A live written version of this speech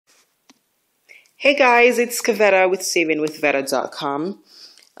Hey guys, it's Kavetta with savingwithvetta.com.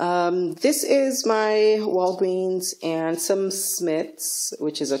 This is my Walgreens and some Smiths,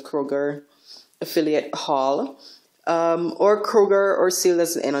 which is a Kroger affiliate haul. Or Kroger or sale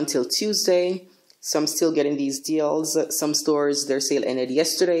doesn't end until Tuesday. So I'm still getting these deals. Some stores, their sale ended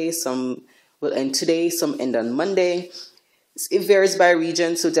yesterday. Some will end today. Some end on Monday. It varies by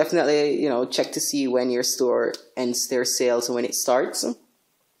region. So definitely, check to see when your store ends their sales and when it starts.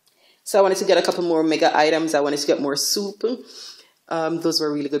 So I wanted to get a couple more mega items. I wanted to get more soup. Those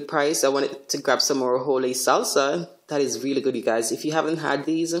were really good price. I wanted to grab some more holy salsa. That is really good, you guys. If you haven't had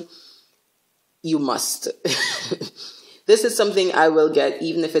these, you must. This is something I will get,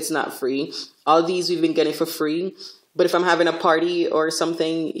 even if it's not free. All these we've been getting for free. But if I'm having a party or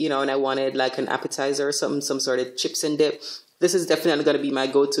something, and I wanted like an appetizer or something, some sort of chips and dip, this is definitely going to be my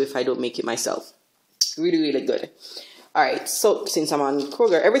go-to if I don't make it myself. Really, really good. All right, so since I'm on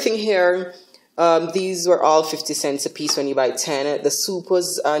Kroger, everything here, these were all 50 cents a piece when you buy 10. The soup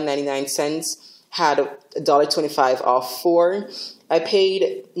was 99 cents, had $1.25 off 4. I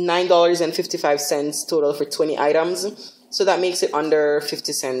paid $9.55 total for 20 items, so that makes it under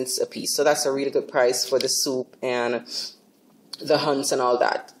 50 cents a piece. So that's a really good price for the soup and the hunts and all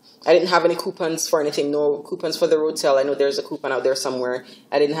that. I didn't have any coupons for anything, no coupons for the Rotel. I know there's a coupon out there somewhere.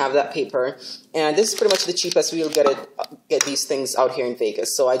 I didn't have that paper. And this is pretty much the cheapest we'll get these things out here in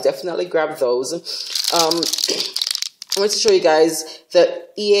Vegas. So I definitely grabbed those. I wanted to show you guys the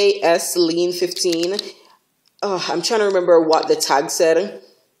EAS Lean 15. I'm trying to remember what the tag said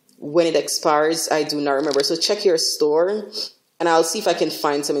when it expires. I do not remember. So check your store. And I'll see if I can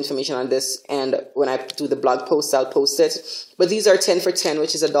find some information on this. And when I do the blog post, I'll post it. But these are 10 for 10,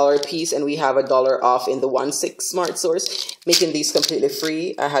 which is $1 a piece. And we have $1 off in the 1/6 Smart Source, making these completely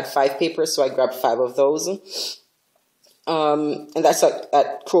free. I had 5 papers, so I grabbed 5 of those. And that's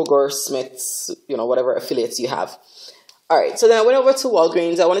at Kroger, Smiths, whatever affiliates you have. All right, so then I went over to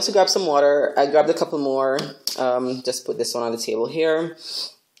Walgreens. I wanted to grab some water. I grabbed a couple more. Just put this one on the table here.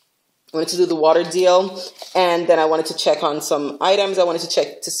 I wanted to do the water deal, and then I wanted to check on some items. I wanted to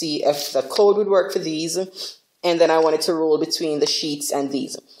check to see if the code would work for these, and then I wanted to roll between the sheets and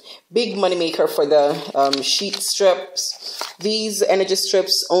these. Big money maker for the sheet strips. These energy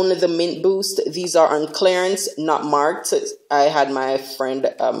strips, only the mint boost. These are on clearance, not marked. I had my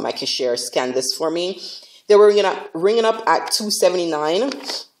friend, my cashier, scan this for me. They were ringing up at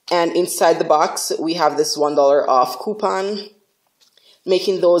 $2.79, and inside the box we have this $1 off coupon,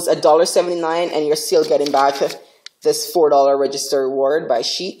 making those $1.79, and you're still getting back this $4 register reward by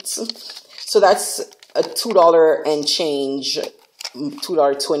sheets. So that's a $2 and change,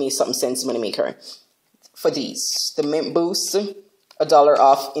 $2.20 something cents money maker for these. The mint boost, $1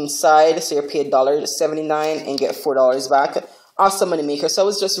 off inside, so you're paid $1.79 and get $4 back. Awesome money maker. So I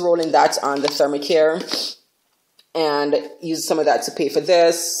was just rolling that on the Thermacare and use some of that to pay for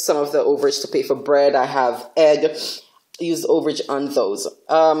this, some of the overage to pay for bread. I have egg. Use the overage on those.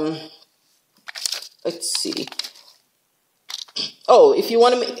 Let's see. Oh, if you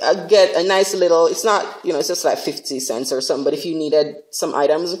want to get a nice little, it's not, it's just like 50 cents or something, but if you needed some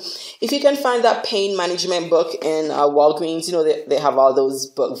items, if you can find that pain management book in Walgreens, they have all those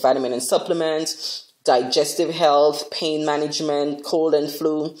book, vitamin and supplements, digestive health, pain management, cold and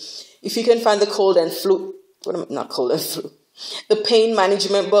flu. If you can find the cold and flu, not cold and flu, the pain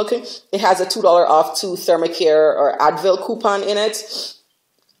management book, it has a $2 off to Thermacare or Advil coupon in it.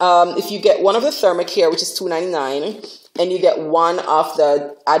 If you get one of the Thermacare, which is $2.99, and you get one off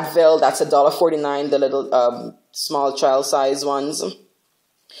the Advil, that's $1.49, the little small child size ones.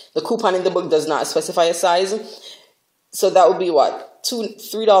 The coupon in the book does not specify a size. So that would be what?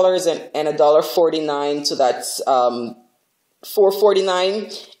 $3 and $1.49, so that's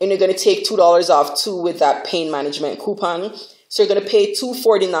 $4.49, and you're going to take $2 off too with that pain management coupon. So you're going to pay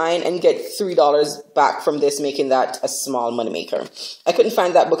 $2.49 and get $3 back from this, making that a small money maker. I couldn't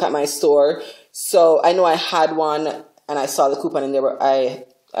find that book at my store, so I know I had one, and I saw the coupon, and I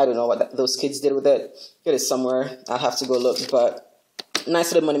don't know what those kids did with it. It is somewhere. I'll have to go look, but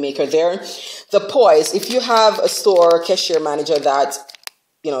nice little money maker there. The poise. If you have a store cashier manager that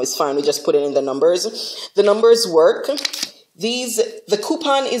is fine, we just put it in the numbers. The numbers work. The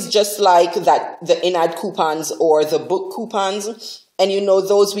coupon is just like that, the in-ad coupons or the book coupons. And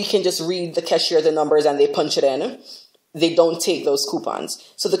those we can just read the cashier the numbers and they punch it in. They don't take those coupons.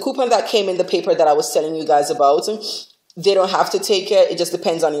 So the coupon that came in the paper that I was telling you guys about, they don't have to take it. It just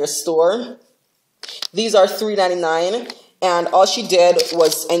depends on your store. These are $3.99. And all she did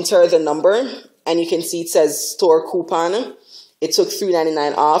was enter the number. And you can see it says store coupon. It took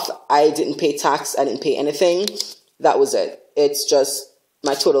 $3.99 off. I didn't pay tax. I didn't pay anything. That was it. It's just,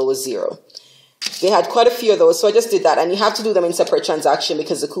 my total was 0. They had quite a few of those, so I just did that. And you have to do them in separate transaction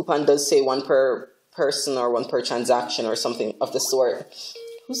because the coupon does say one per person or one per transaction or something of the sort.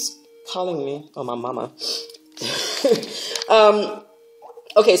 Who's calling me? Oh, my mama.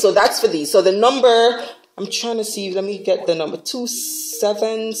 Okay, so that's for these. So the number, I'm trying to see, let me get the number,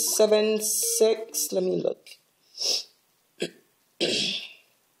 2776. Let me look.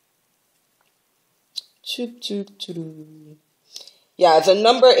 Yeah, the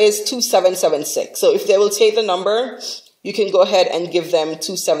number is 2776. So if they will take the number, you can go ahead and give them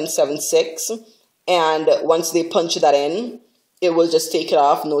 2776. And once they punch that in, it will just take it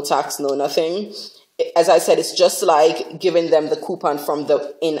off. No tax, no nothing. As I said, it's just like giving them the coupon from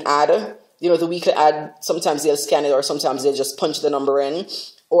the in ad. You know, the weekly ad, sometimes they'll scan it or sometimes they'll just punch the number in.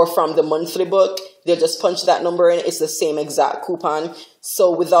 Or from the monthly book, they'll just punch that number in. It's the same exact coupon.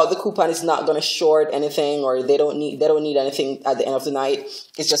 So without the coupon, it's not going to short anything, or they don't need anything at the end of the night.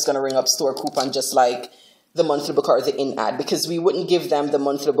 It's just going to ring up store coupon just like the monthly book or the in ad, because we wouldn't give them the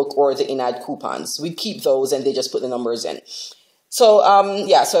monthly book or the in ad coupons. We keep those and they just put the numbers in. So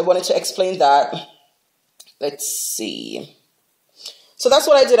yeah, so I wanted to explain that. Let's see. So that's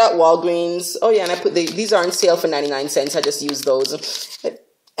what I did at Walgreens. Oh yeah, and I put these are on sale for 99 cents. I just used those.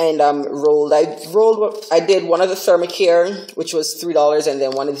 And rolled. I did one of the Thermacare, which was $3, and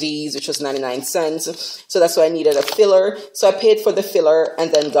then one of these, which was 99 cents. So that's why I needed a filler. So I paid for the filler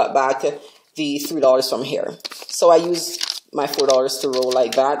and then got back the $3 from here. So I used my $4 to roll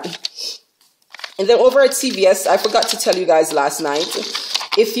like that. And then over at CVS, I forgot to tell you guys last night,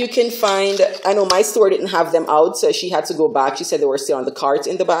 if you can find, I know my store didn't have them out, so she had to go back. She said they were still on the cart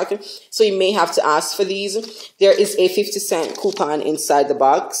in the back. So you may have to ask for these. There is a 50-cent coupon inside the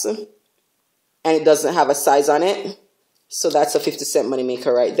box, and it doesn't have a size on it. So that's a 50-cent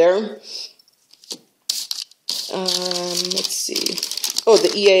moneymaker right there. Let's see. Oh,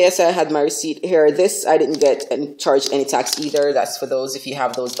 the EAS, I had my receipt here. This, I didn't get and charge any tax either. That's for those if you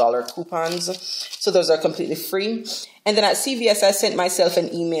have those dollar coupons. So those are completely free. And then at CVS, I sent myself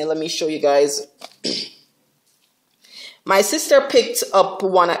an email. Let me show you guys. My sister picked up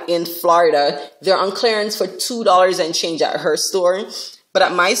one in Florida. They're on clearance for $2 and change at her store. But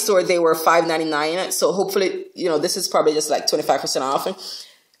at my store, they were $5.99. So hopefully, you know, this is probably just like 25% off.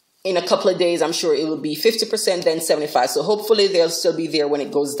 In a couple of days, I'm sure it will be 50%, then 75%. So hopefully they'll still be there when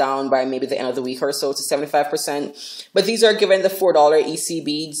it goes down by maybe the end of the week or so to 75%. But these are given the $4 EC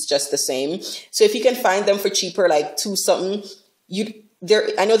beads just the same. So if you can find them for cheaper, like $2 something,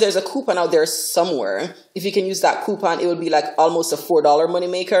 I know there's a coupon out there somewhere. If you can use that coupon, it would be like almost a $4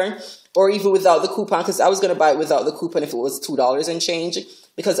 moneymaker. Or even without the coupon, because I was going to buy it without the coupon if it was $2 and change,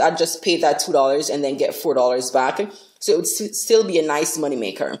 because I'd just pay that $2 and then get $4 back. So it would still be a nice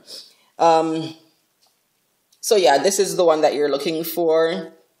moneymaker. So yeah, this is the one that you're looking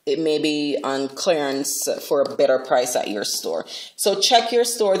for. It may be on clearance for a better price at your store. So check your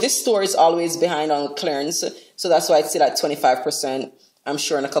store. This store is always behind on clearance. So that's why it's still at 25%. I'm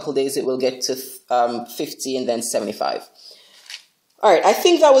sure in a couple of days it will get to 50 and then 75. All right, I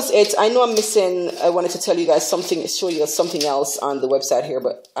think that was it. I know I'm missing, I wanted to tell you guys something, show you something else on the website here,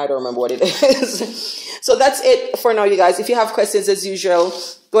 but I don't remember what it is. So that's it for now, you guys. If you have questions as usual,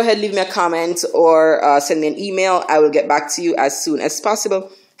 go ahead, leave me a comment or send me an email. I will get back to you as soon as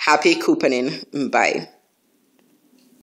possible. Happy couponing. Bye.